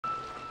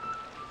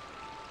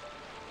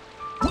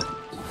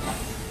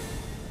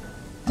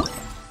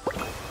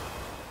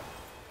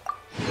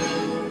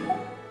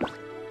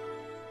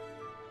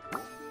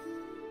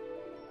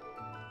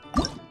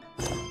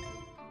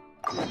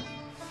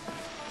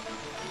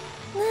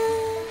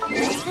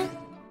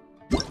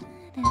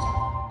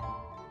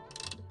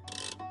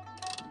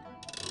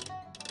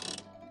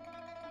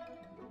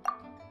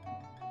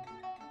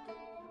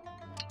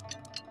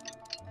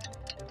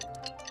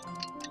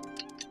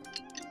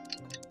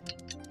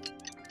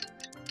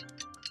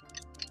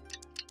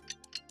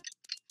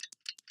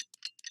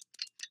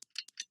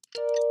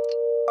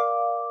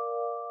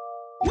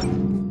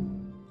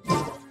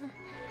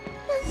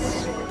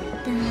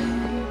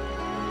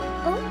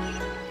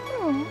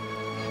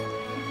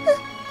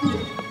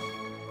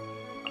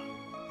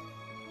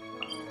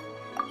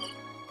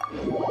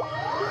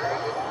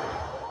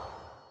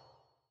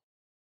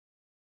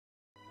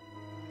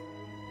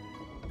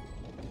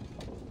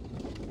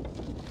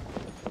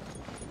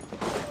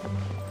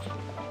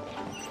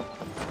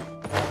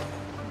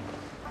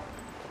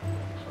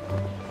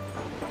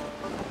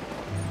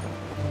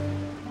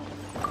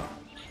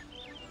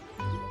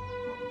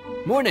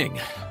Morning.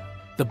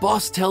 The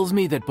boss tells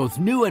me that both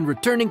new and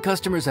returning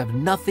customers have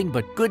nothing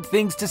but good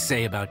things to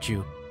say about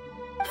you.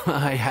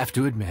 I have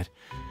to admit,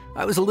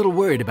 I was a little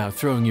worried about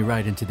throwing you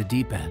right into the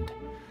deep end,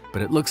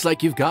 but it looks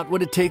like you've got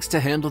what it takes to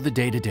handle the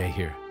day-to-day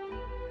here.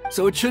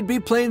 So it should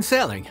be plain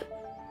sailing.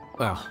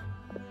 Well,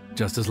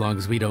 just as long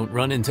as we don't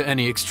run into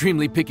any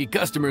extremely picky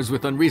customers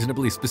with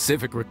unreasonably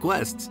specific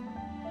requests.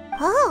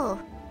 Oh,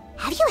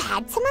 have you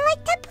had someone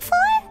like that before?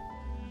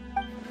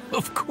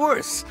 Of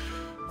course!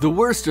 The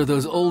worst are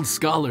those old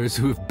scholars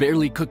who have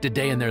barely cooked a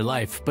day in their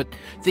life, but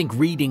think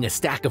reading a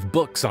stack of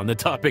books on the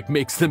topic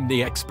makes them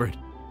the expert.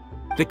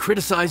 They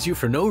criticize you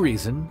for no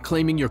reason,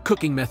 claiming your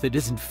cooking method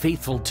isn't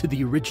faithful to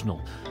the original,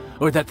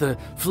 or that the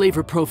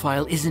flavor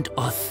profile isn't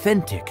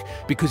authentic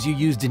because you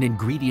used an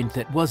ingredient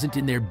that wasn't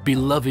in their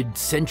beloved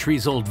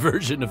centuries-old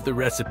version of the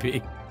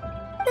recipe.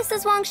 This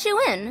is Wang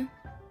Shuin.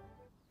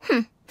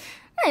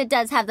 It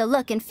does have the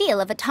look and feel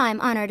of a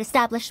time-honored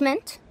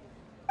establishment.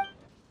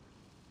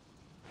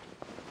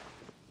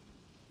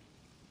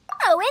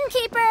 Oh,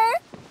 innkeeper!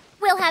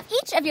 We'll have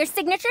each of your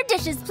signature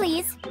dishes,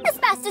 please, as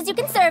fast as you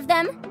can serve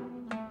them.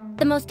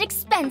 The most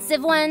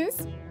expensive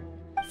ones.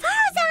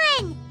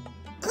 Farzan!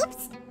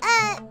 Oops,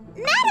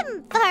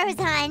 Madam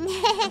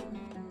Farzan.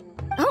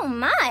 Oh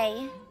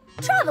my!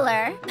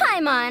 Traveler,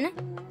 Paimon,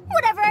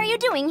 whatever are you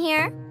doing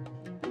here?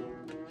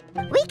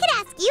 We could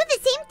ask you the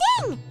same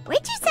thing!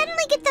 Where'd you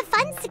suddenly get the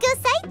funds to go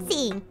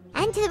sightseeing?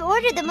 And to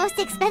order the most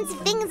expensive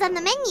things on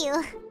the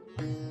menu?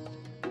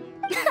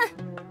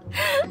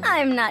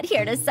 I'm not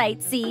here to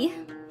sightsee.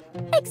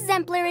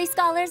 Exemplary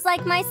scholars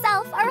like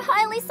myself are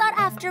highly sought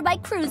after by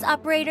cruise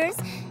operators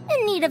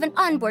in need of an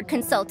onboard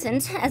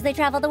consultant as they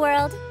travel the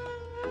world.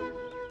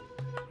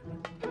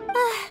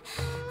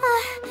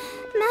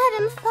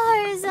 Madam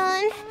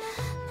Farzan,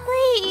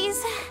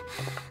 please,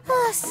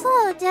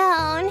 slow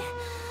down.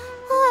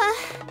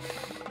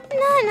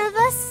 None of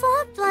us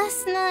slept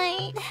last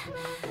night.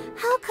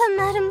 How come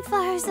Madam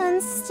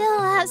Farzan still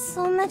has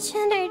so much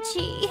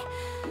energy?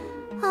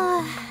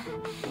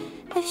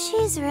 If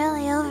she's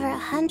really over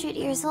 100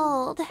 years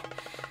old,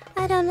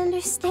 I don't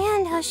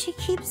understand how she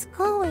keeps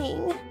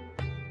going.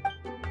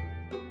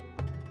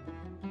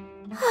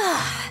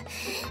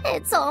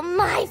 It's all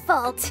my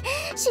fault.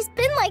 She's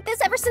been like this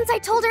ever since I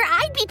told her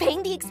I'd be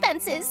paying the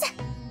expenses.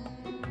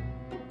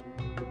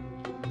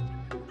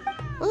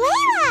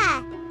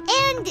 Layla!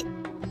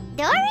 And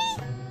Dory?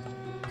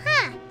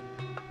 Huh.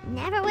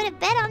 Never would have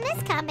bet on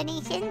this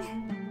combination.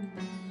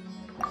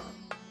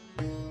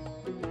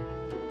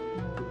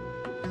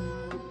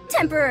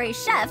 Temporary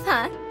chef,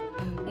 huh?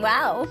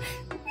 Wow.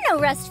 No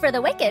rest for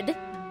the wicked.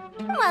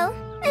 Well,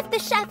 if the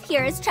chef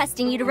here is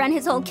trusting you to run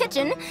his whole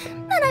kitchen,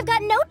 then I've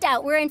got no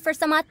doubt we're in for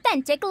some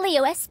authentic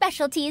Liyue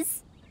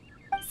specialties.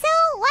 So,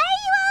 why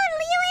are you all in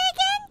Liyue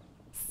again?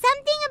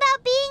 Something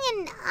about being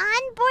an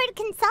onboard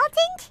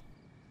consultant?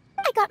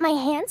 I got my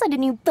hands on a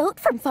new boat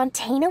from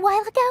Fontaine a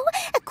while ago,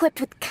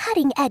 equipped with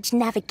cutting-edge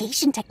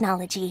navigation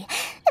technology.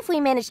 If we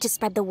manage to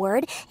spread the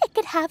word, it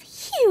could have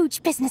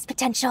huge business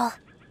potential.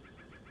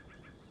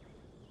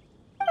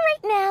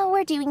 Right now,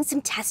 we're doing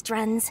some test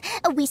runs.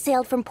 We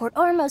sailed from Port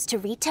Ormos to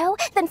Rito,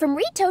 then from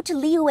Rito to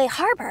Liyue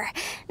Harbor.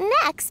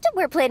 Next,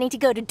 we're planning to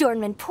go to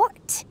Dornman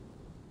Port.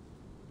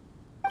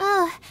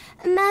 Oh,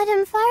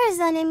 Madam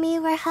Farzan and me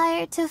were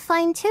hired to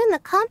fine-tune the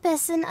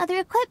compass and other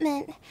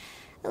equipment.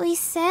 We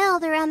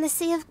sailed around the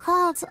Sea of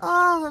Clouds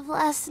all of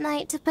last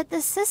night to put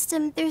the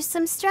system through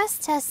some stress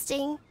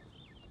testing.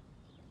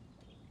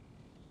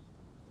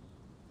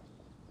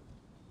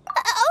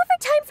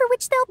 Overtime for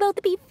which they'll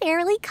both be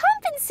fairly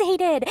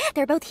compensated.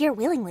 They're both here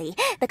willingly.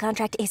 The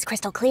contract is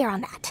crystal clear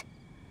on that.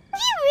 You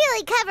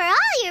really cover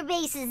all your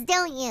bases,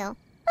 don't you?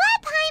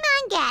 Let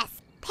Paimon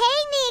guess.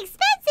 Paying the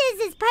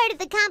expenses is part of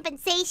the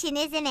compensation,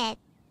 isn't it?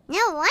 No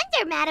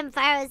wonder Madam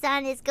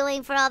Farzan is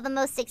going for all the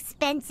most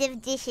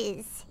expensive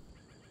dishes.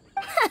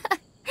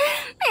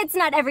 It's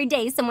not every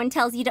day someone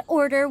tells you to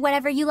order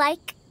whatever you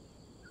like.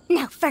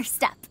 Now,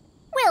 first up,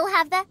 we'll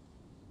have the...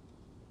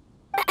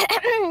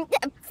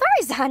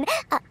 Farzan,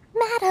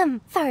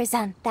 Madam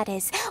Farzan, that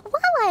is.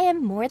 While I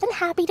am more than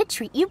happy to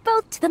treat you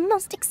both to the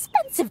most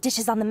expensive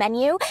dishes on the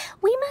menu,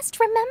 we must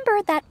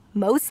remember that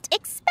most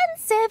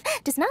expensive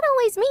does not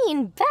always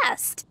mean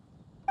best.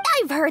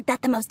 I've heard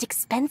that the most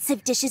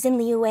expensive dishes in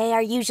Liyue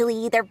are usually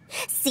either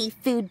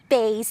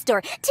seafood-based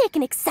or take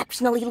an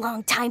exceptionally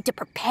long time to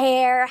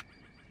prepare.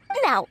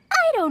 Now,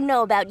 I don't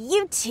know about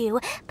you two,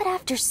 but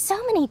after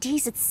so many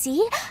days at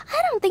sea,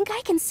 I don't think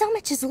I can so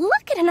much as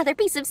look at another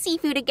piece of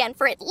seafood again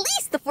for at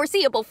least the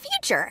foreseeable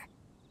future.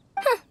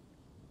 Huh.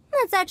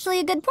 That's actually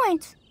a good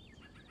point.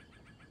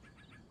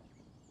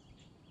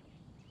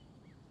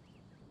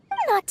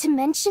 Not to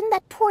mention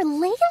that poor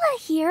Layla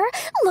here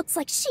looks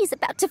like she's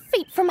about to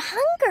faint from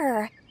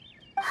hunger.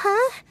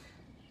 Huh?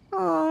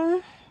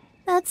 Oh,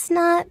 that's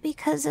not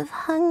because of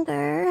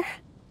hunger.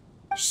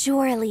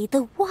 Surely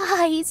the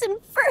wise and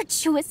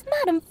virtuous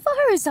Madame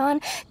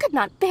Farzan could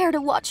not bear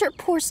to watch her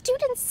poor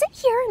students sit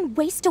here and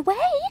waste away.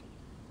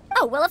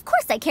 Oh, well, of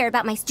course I care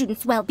about my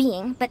students'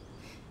 well-being, but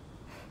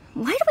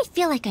Why do I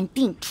feel like I'm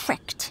being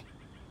tricked?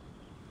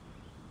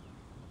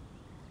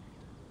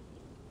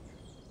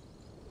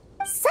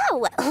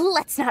 So,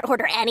 let's not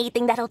order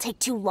anything that'll take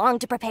too long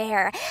to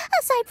prepare.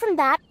 Aside from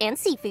that and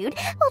seafood,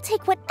 we'll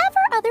take whatever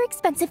other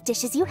expensive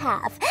dishes you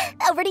have.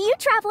 Over to you,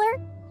 traveler.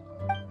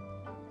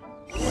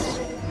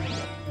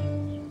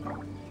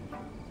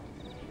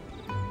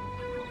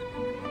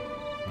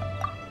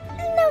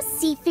 No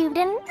seafood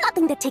and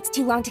nothing that takes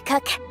too long to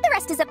cook. The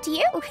rest is up to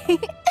you.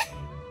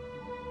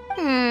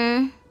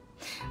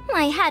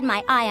 I had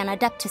my eye on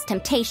Adeptus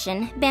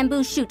Temptation,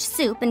 bamboo shoot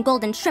soup, and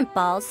golden shrimp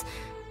balls.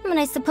 But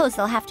I suppose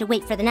they'll have to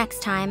wait for the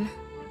next time.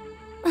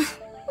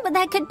 But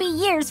that could be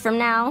years from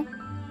now.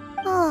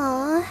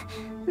 Aw,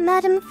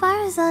 Madame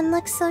Farazan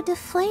looks so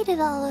deflated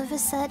all of a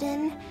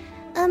sudden.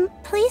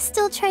 Please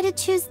still try to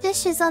choose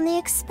dishes on the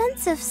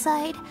expensive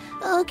side,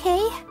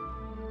 okay?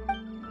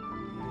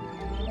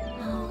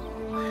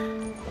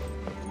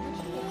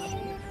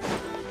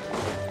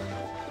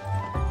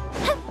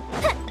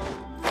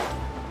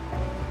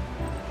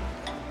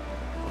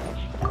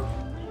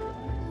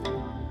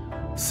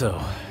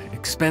 So,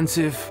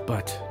 expensive,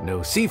 but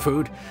no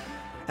seafood,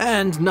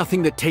 and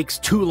nothing that takes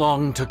too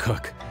long to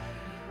cook.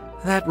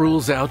 That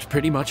rules out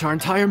pretty much our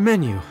entire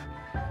menu.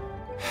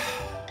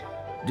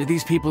 Do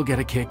these people get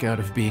a kick out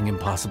of being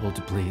impossible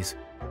to please?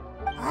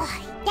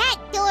 Ugh, that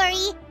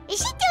Dory! Is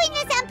she doing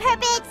this on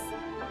purpose?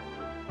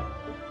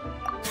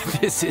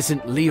 This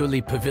isn't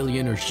Lioli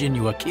Pavilion or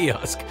Xinhua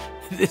Kiosk.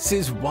 This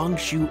is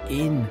Wangshu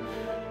Inn.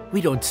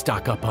 We don't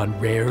stock up on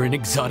rare and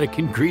exotic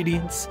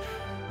ingredients.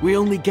 We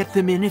only get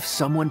them in if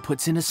someone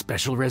puts in a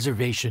special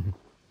reservation.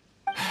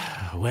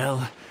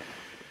 Well,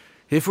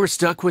 if we're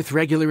stuck with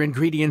regular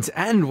ingredients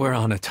and we're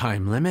on a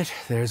time limit,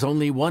 there's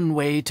only one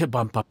way to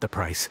bump up the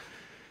price.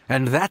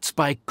 And that's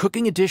by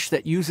cooking a dish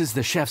that uses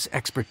the chef's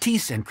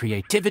expertise and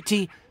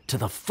creativity to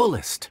the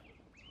fullest.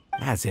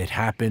 As it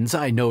happens,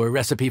 I know a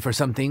recipe for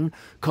something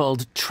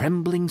called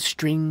trembling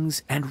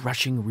strings and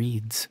rushing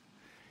reeds.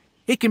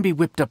 It can be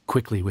whipped up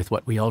quickly with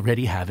what we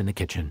already have in the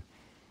kitchen.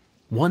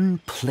 One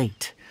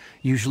plate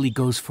usually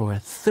goes for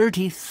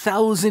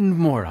 30,000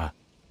 mora.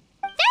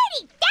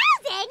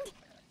 30,000?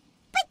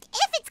 But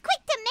if it's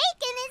quick to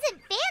make and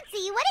isn't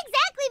fancy, what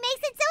exactly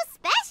makes it so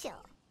special?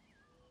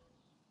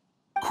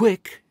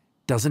 Quick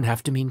doesn't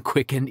have to mean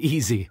quick and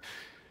easy.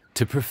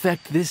 To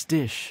perfect this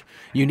dish,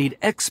 you need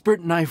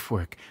expert knife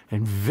work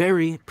and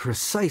very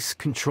precise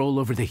control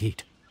over the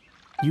heat.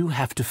 You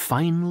have to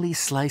finely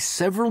slice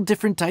several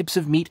different types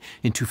of meat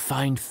into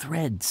fine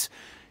threads,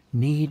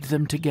 knead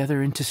them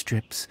together into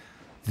strips,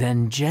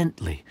 then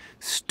gently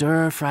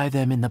stir-fry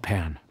them in the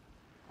pan.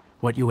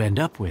 What you end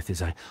up with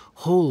is a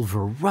whole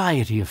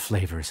variety of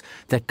flavors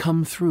that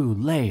come through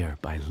layer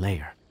by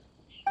layer.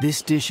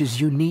 This dish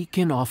is unique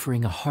in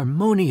offering a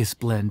harmonious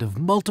blend of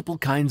multiple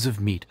kinds of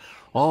meat,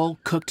 all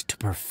cooked to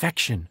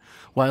perfection,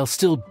 while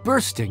still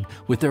bursting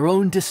with their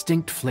own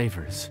distinct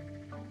flavors.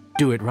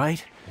 Do it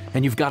right,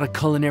 and you've got a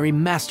culinary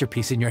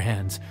masterpiece in your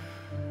hands.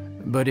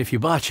 But if you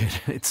botch it,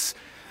 it's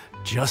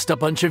just a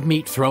bunch of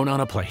meat thrown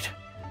on a plate.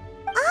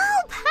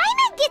 Oh,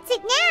 Paimon gets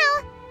it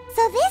now!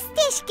 So this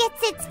dish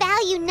gets its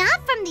value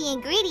not from the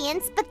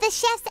ingredients, but the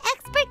chef's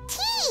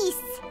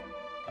expertise!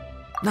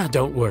 Now,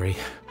 don't worry.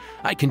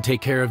 I can take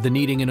care of the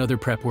kneading and other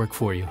prep work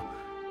for you.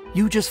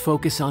 You just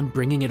focus on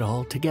bringing it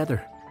all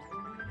together.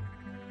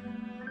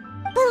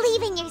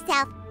 Believe in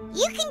yourself.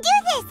 You can do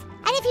this!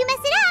 And if you mess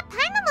it up,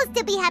 Paimon will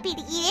still be happy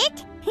to eat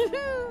it.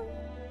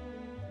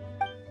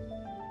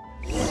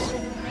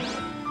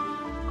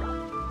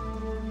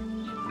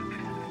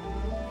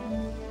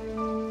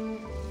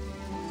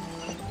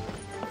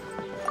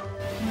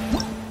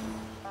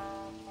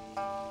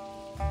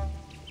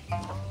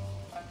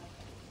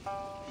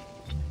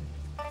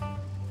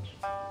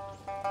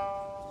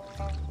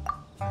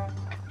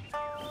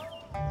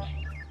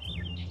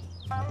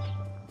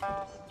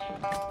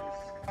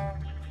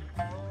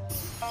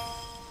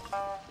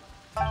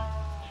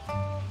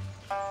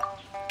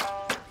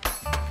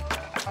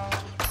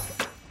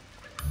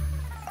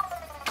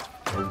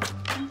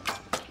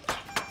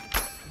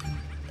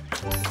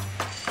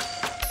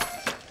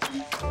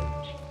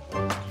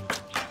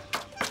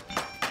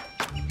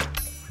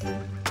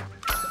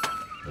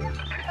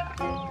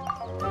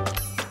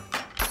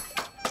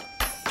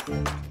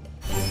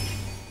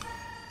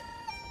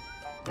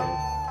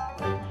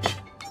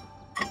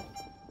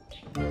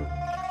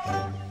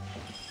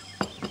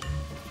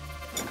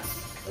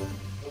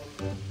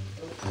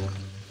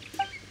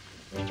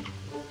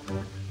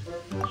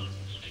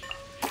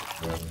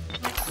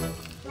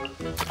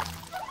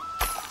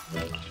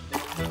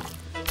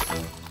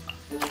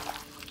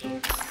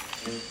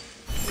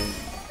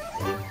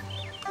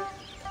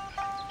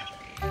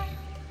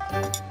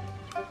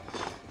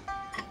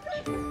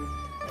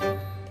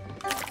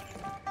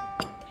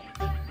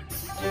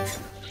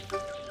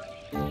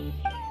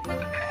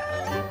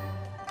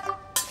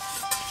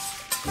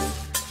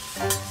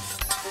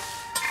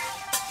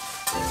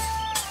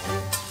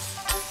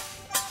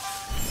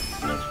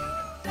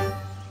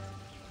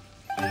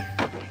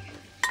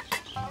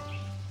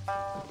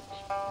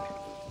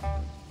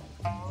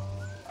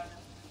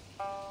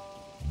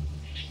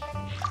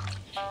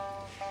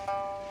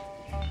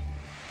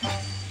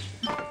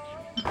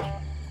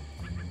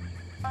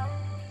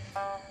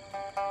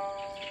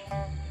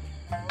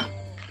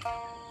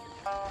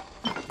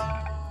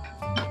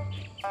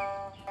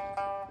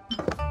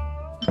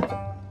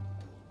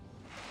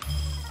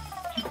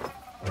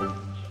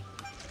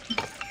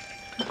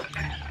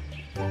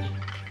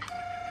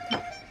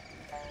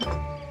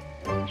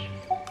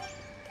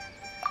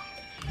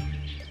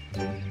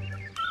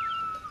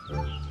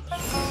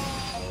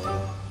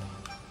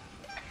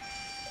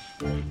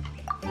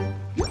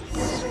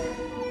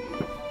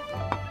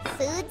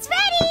 Food's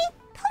ready!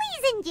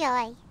 Please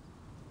enjoy!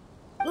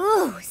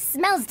 Ooh,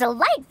 smells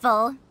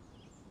delightful!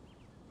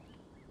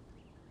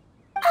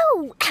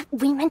 Oh,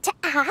 we meant to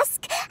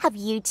ask, have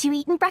you two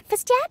eaten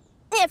breakfast yet?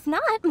 If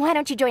not, why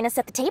don't you join us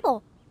at the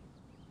table?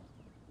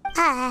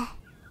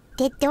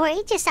 Did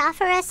Dory just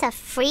offer us a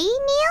free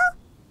meal?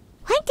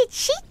 When did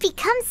she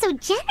become so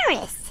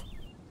generous?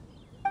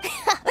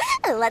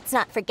 Let's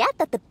not forget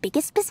that the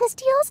biggest business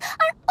deals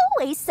are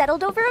always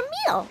settled over a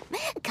meal.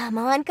 Come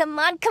on, come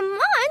on, come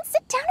on,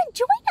 sit down and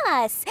join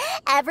us.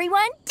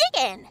 Everyone, dig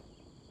in.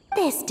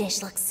 This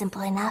dish looks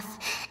simple enough,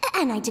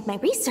 and I did my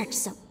research,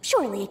 so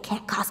surely it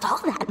can't cost all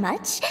that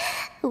much.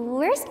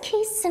 Worst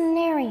case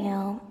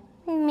scenario,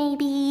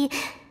 maybe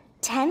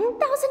 10,000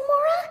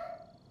 mora?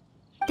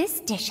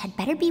 This dish had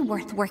better be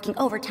worth working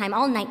overtime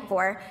all night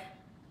for.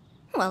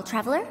 Well,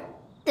 traveler,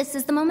 this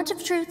is the moment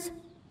of truth.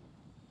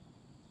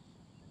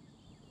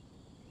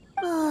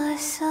 Oh,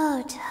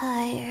 so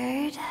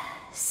tired.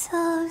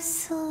 So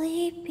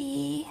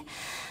sleepy.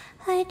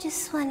 I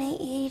just want to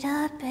eat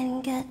up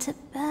and get to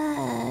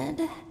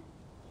bed.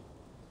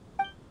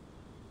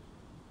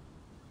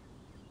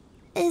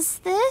 Is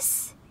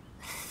this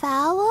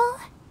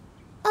foul?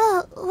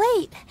 Oh,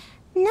 wait.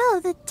 No,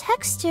 the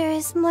texture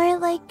is more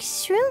like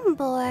shroom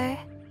boar.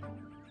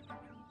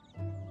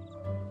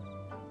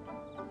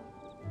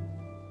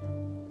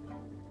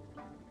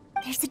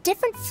 There's a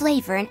different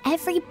flavor in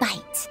every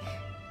bite.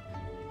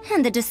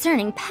 And the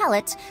discerning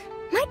palate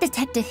might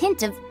detect a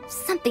hint of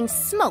something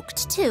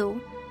smoked,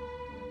 too.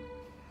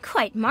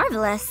 Quite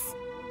marvelous.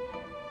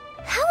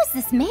 How is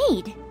this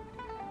made?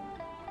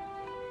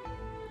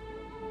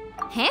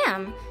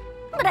 Ham?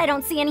 But I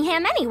don't see any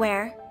ham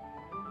anywhere.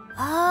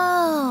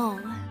 Oh.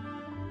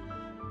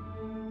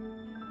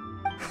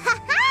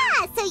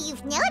 Haha! So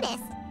you've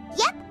noticed.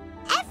 Yep,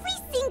 every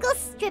single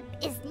strip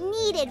is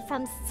kneaded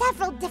from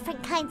several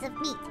different kinds of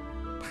meat.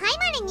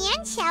 Paimon and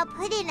Yanxiao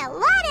put in a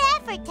lot of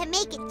effort to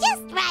make it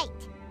just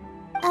right.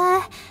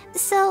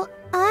 So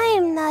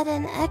I'm not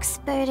an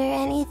expert or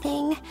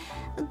anything,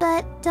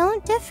 but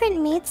don't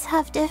different meats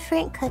have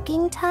different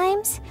cooking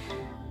times?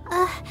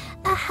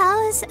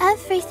 How is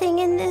everything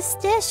in this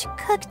dish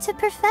cooked to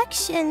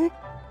perfection?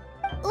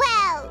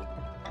 Well,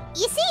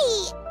 you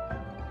see,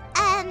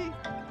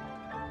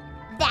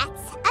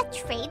 that's a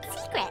trade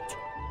secret.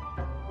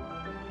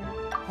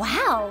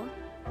 Wow.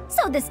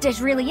 So this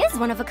dish really is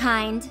one of a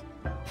kind.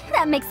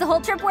 That makes the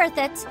whole trip worth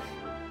it.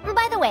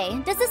 By the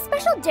way, does this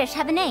special dish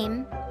have a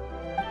name?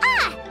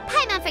 Ah!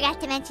 Paimon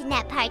forgot to mention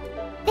that part.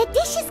 The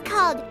dish is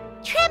called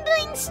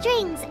Trembling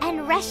Strings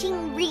and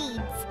Rushing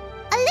Reeds,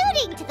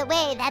 alluding to the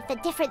way that the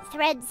different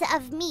threads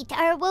of meat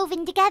are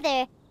woven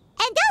together.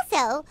 And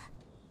also...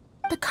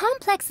 the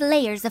complex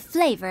layers of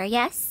flavor,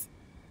 yes?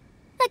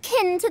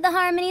 Akin to the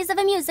harmonies of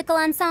a musical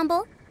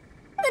ensemble.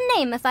 The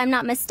name, if I'm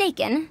not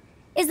mistaken,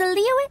 is a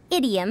Liyue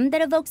idiom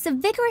that evokes a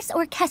vigorous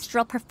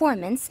orchestral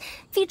performance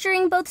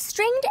featuring both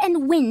stringed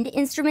and wind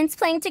instruments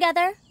playing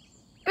together.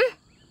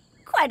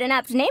 Quite an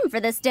apt name for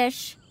this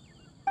dish.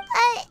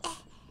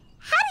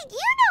 How did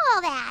you know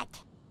all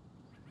that?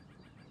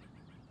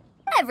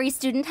 Every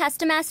student has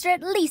to master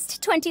at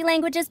least 20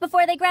 languages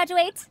before they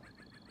graduate.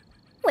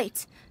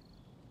 Wait,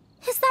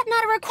 is that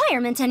not a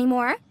requirement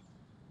anymore?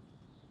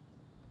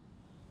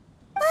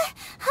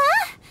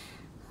 Huh?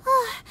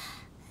 Oh,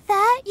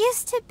 that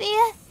used to be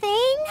a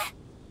thing?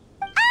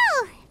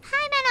 Oh!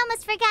 Paimon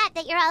almost forgot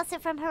that you're also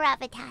from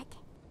Haravatat.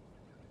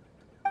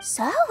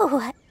 So,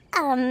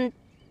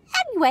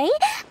 anyway,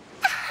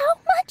 how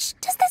much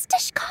does this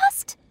dish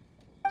cost?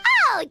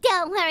 Oh,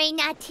 don't worry,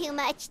 not too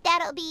much.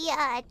 That'll be,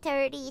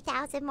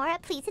 30,000 mora,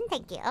 please and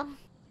thank you.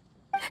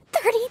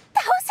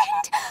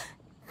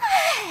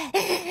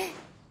 30,000?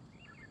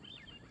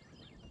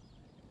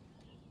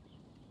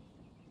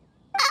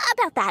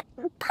 About that,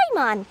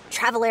 Paimon,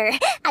 traveler,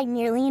 I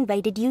merely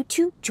invited you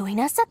to join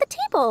us at the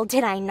table,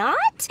 did I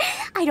not?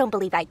 I don't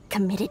believe I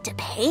committed to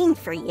paying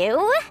for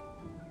you.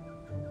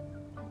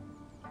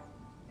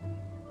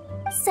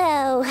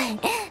 So,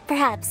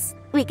 perhaps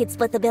we could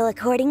split the bill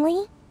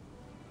accordingly?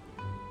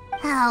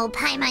 Oh,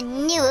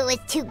 Paimon knew it was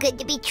too good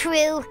to be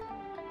true.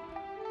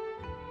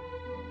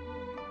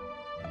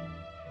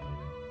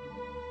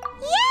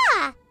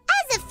 Yeah!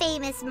 As a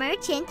famous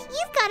merchant,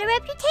 you've got a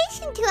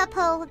reputation to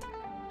uphold.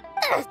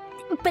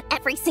 But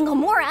every single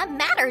mora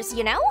matters,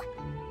 you know?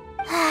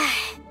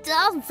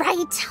 All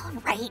right.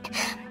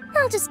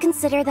 I'll just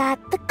consider that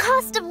the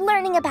cost of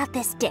learning about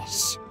this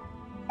dish.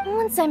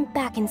 Once I'm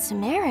back in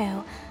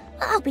Sumeru,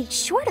 I'll be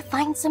sure to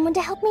find someone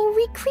to help me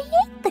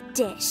recreate the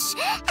dish.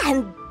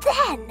 And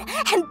then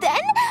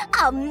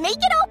I'll make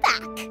it all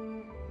back.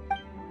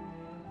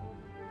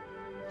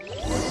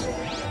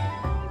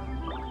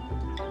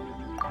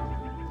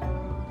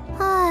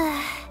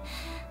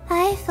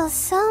 I feel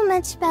so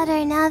much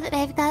better now that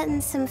I've gotten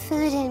some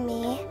food in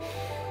me.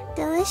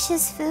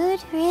 Delicious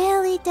food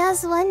really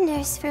does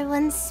wonders for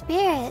one's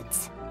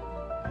spirits.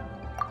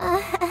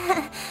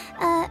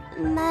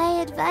 My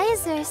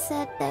advisor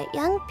said that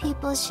young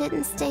people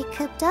shouldn't stay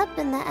cooped up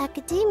in the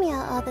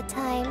academia all the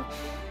time.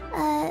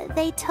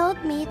 They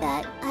told me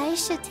that I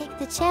should take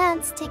the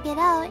chance to get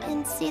out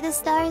and see the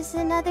stars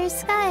in other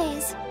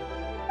skies.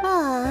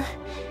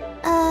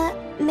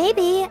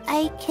 Maybe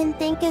I can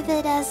think of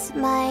it as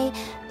my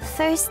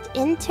first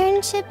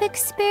internship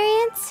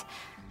experience.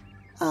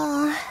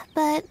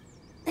 But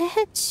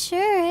it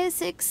sure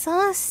is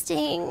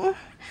exhausting.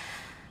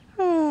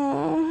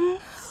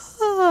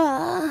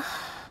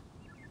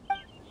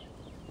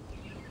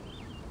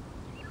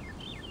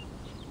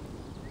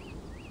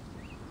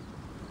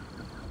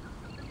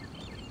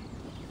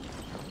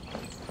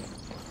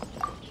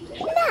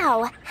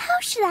 Now, how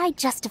should I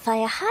justify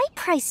a high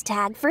price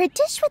tag for a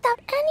dish without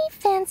any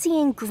fancy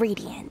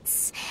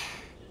ingredients?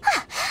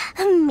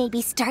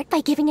 Maybe start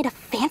by giving it a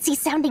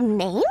fancy-sounding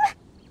name?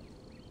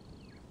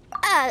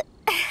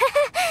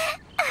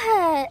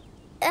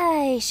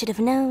 I should have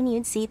known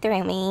you'd see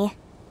through me.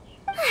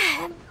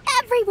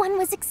 Everyone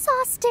was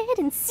exhausted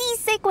and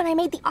seasick when I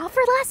made the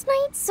offer last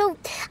night, so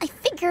I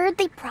figured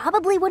they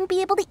probably wouldn't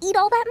be able to eat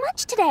all that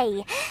much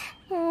today.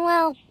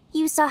 Well,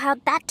 you saw how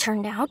that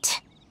turned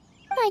out.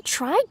 I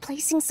tried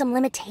placing some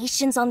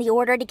limitations on the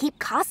order to keep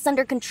costs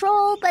under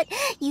control, but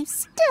you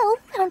still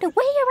found a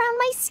way around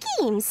my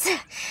schemes.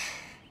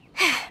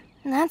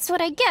 That's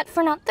what I get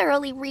for not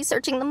thoroughly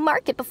researching the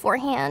market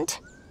beforehand.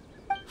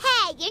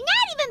 Hey, you're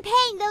not even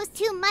paying those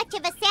too much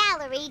of a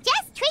salary.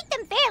 Just treat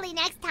them fairly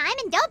next time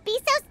and don't be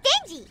so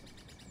stingy.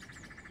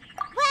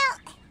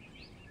 Well,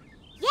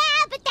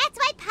 yeah, but that's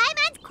why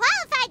Paimon's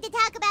qualified to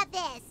talk about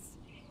this.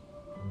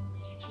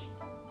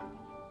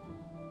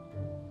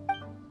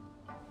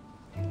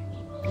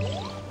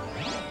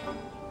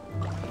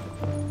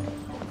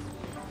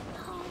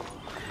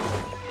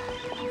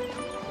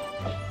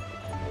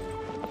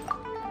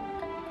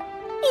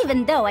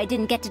 Even though I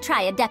didn't get to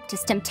try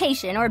Adeptus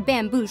Temptation or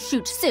Bamboo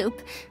Shoot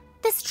Soup,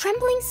 this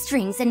trembling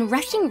strings and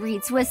rushing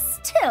reeds was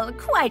still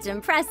quite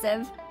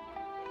impressive.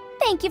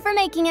 Thank you for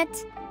making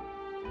it.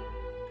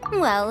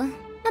 Well,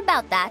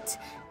 about that,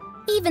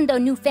 even though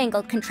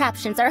newfangled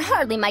contraptions are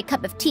hardly my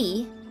cup of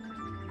tea,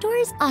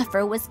 Dora's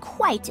offer was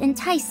quite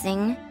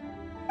enticing.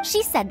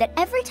 She said that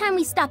every time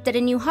we stopped at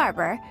a new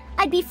harbor,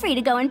 I'd be free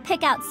to go and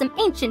pick out some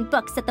ancient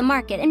books at the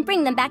market and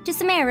bring them back to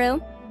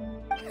Sumeru.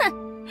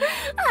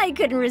 I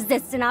couldn't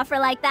resist an offer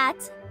like that.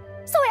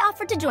 So I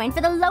offered to join for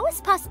the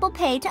lowest possible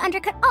pay to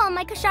undercut all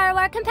my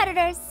Ksharawar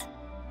competitors.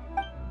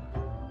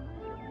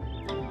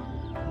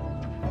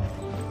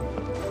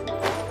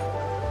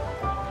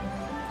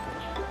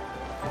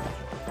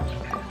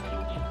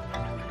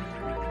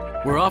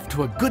 We're off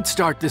to a good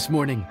start this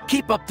morning.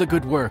 Keep up the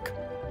good work.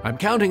 I'm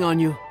counting on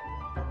you.